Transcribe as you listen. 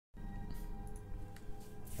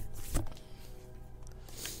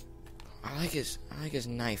I like his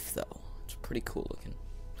knife though. It's pretty cool looking.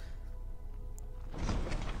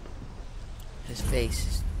 His face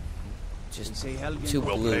is just too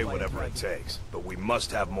We'll blue. pay whatever it takes, but we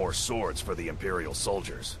must have more swords for the Imperial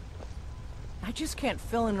soldiers. I just can't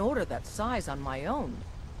fill an order that size on my own.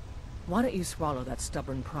 Why don't you swallow that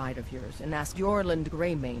stubborn pride of yours and ask Yorland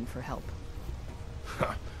Greymane for help?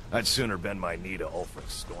 I'd sooner bend my knee to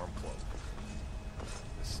Ulfric's Stormcloak.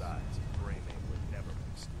 Besides, Greymane would never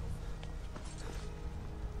be skillful.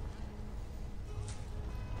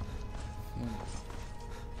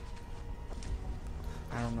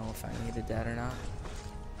 I don't know if I needed that or not.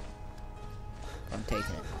 I'm taking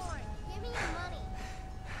it. Give me your money.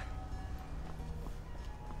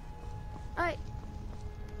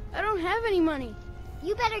 I don't have any money.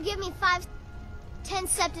 You better give me 10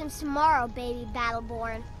 septims tomorrow, baby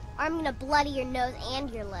Battleborn, or I'm gonna bloody your nose and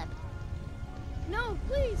your lip. No,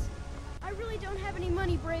 please. I really don't have any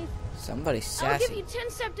money, Brave. Somebody's sassy. I'll give you 10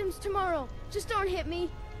 septims tomorrow. Just don't hit me.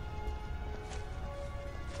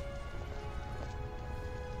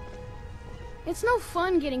 It's no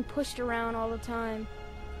fun getting pushed around all the time.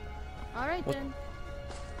 All right, then.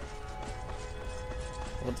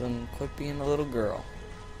 Well, then quit being a little girl.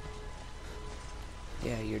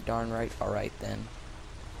 Yeah, you're darn right. All right, then.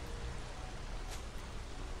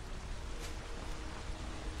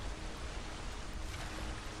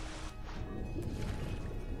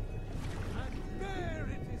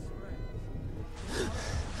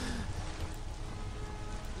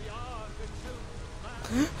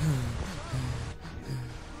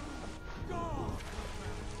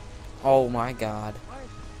 Oh my God.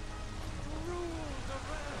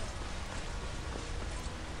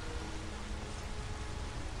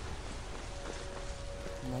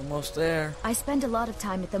 I'm almost there. I spend a lot of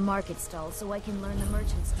time at the market stall so I can learn the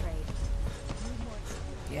merchant's trade.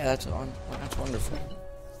 Yeah, that's wonderful.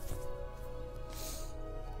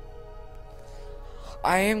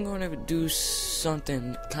 I am going to do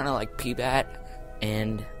something kind of like PBAT,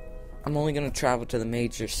 and I'm only going to travel to the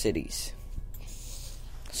major cities,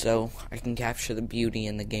 so I can capture the beauty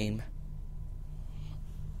in the game.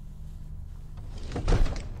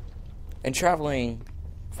 And traveling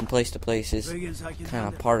from place to place is kind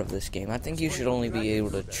of part of this game. I think you should only be able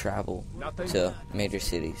to travel to major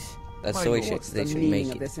cities. That's the way they should make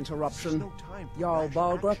it. This interruption? Jarl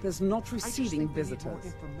Balgrup is not receiving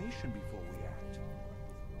visitors.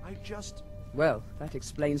 Well, that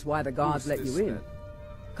explains why the guards let you in.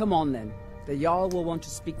 Come on then. The Jarl will want to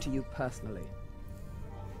speak to you personally.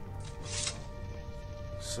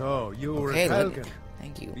 So, you were Okay, at Helgen.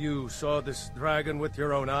 thank you. You saw this dragon with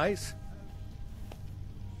your own eyes?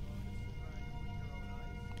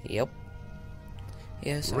 Yep.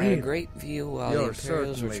 Yes, I had Really? a great view while You're the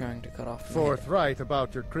Imperials were certainly trying to cut off my head. forthright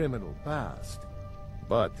about your criminal past.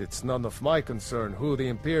 But it's none of my concern who the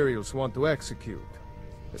Imperials want to execute,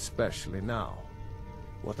 especially now.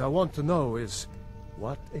 What I want to know is,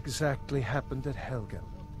 what exactly happened at Helgen?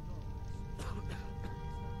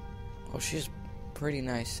 Oh, she has pretty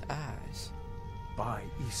nice eyes. By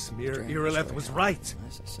Ysmir, Dragon Irileth destroyed was her. right.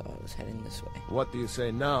 As I saw it was heading this way. What do you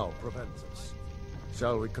say now, Proventus?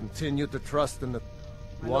 Shall we continue to trust in the...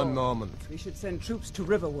 One moment. We should send troops to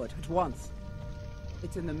Riverwood at once.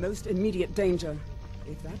 It's in the most immediate danger.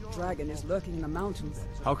 If that dragon is lurking in the mountains...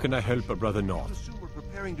 How can I help a brother not? We're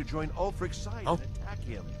preparing to join Ulfric's side and attack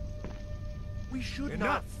him. We should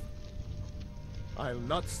Enough! I'll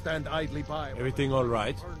not stand idly by. Everything all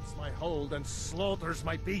right? Burns my hold and slaughters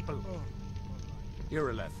my people.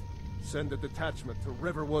 Irileth, send a detachment to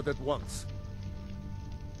Riverwood at once.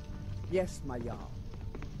 Yes, my Jarl.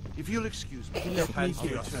 If you'll excuse me, Let me I'll get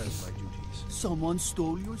return this. to my duties. Someone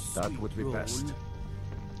stole your That sweet would be roll. best.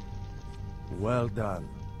 Well done.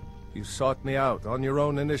 You sought me out on your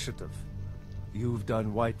own initiative. You've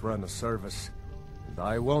done Whiterun a service, and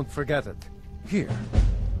I won't forget it. Here,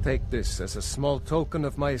 take this as a small token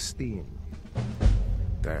of my esteem.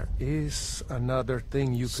 There is another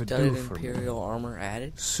thing you could Studded do for me. Imperial armor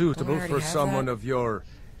added. Suitable Don't I already for have someone that? of your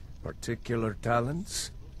particular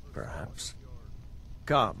talents, perhaps.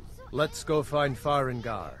 Come, let's go find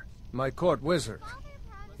Farengar, my court wizard.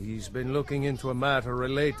 He's been looking into a matter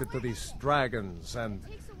related to these dragons and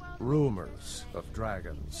rumors of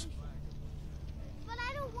dragons. But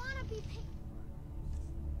I don't want to be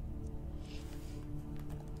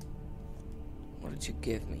What did you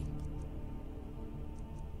give me?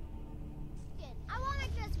 picked. I want to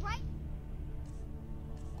just right.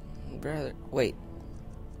 Brother, wait.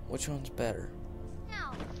 Which one's better?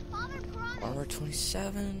 Now, Father promised. Armor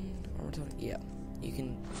 27? Armor 20? Yeah. You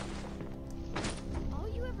can All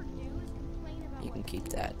you ever do is complain about keep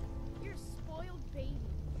that. You're a spoiled baby.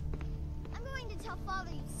 I'm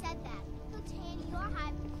father you said that. He'll tan your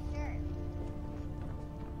hide for sure.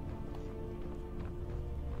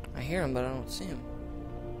 I hear him, but I don't see him.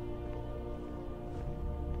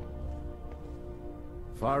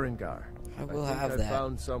 Farengar. I will think have I that.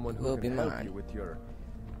 found someone It will who be can help mine. you with your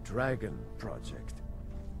dragon project.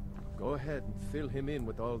 Go ahead and fill him in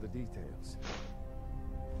with all the details.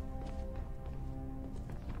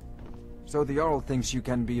 So the Jarl thinks you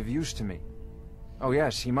can be of use to me. Oh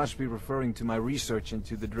yes, he must be referring to my research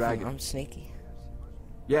into the dragon. I'm sneaky.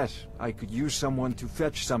 Yes, I could use someone to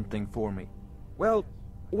fetch something for me. Well,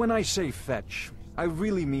 when I say fetch, I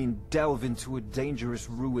really mean delve into a dangerous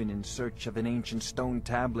ruin in search of an ancient stone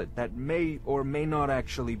tablet that may or may not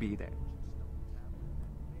actually be there.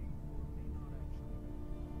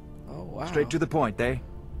 Oh, wow. Straight to the point, eh?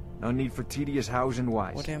 No need for tedious hows and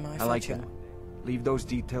whys. What am I like fetching? that. Leave those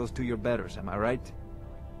details to your betters, am I right?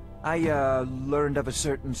 I, learned of a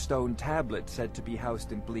certain stone tablet said to be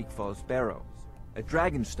housed in Bleak Falls Barrow. A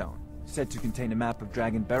dragon stone, said to contain a map of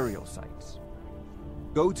dragon burial sites.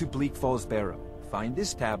 Go to Bleak Falls Barrow, find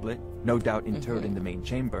this tablet, no doubt interred in the main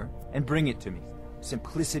chamber, and bring it to me.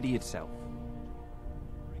 Simplicity itself.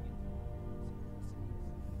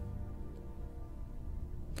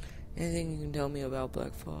 Anything you can tell me about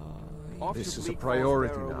Blackfire? This is a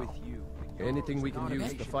priority now. Anything we can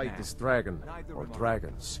use to fight this dragon, or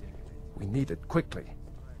dragons. We need it quickly,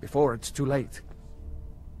 before it's too late.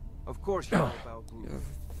 Of course you know about Blue. You're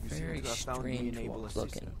You seem very to have found me strange an able looking.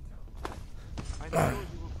 assistant. I know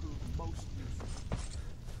you will prove most useful.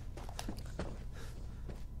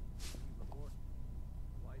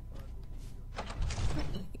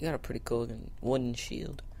 You got a pretty cool looking wooden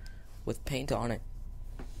shield with paint on it.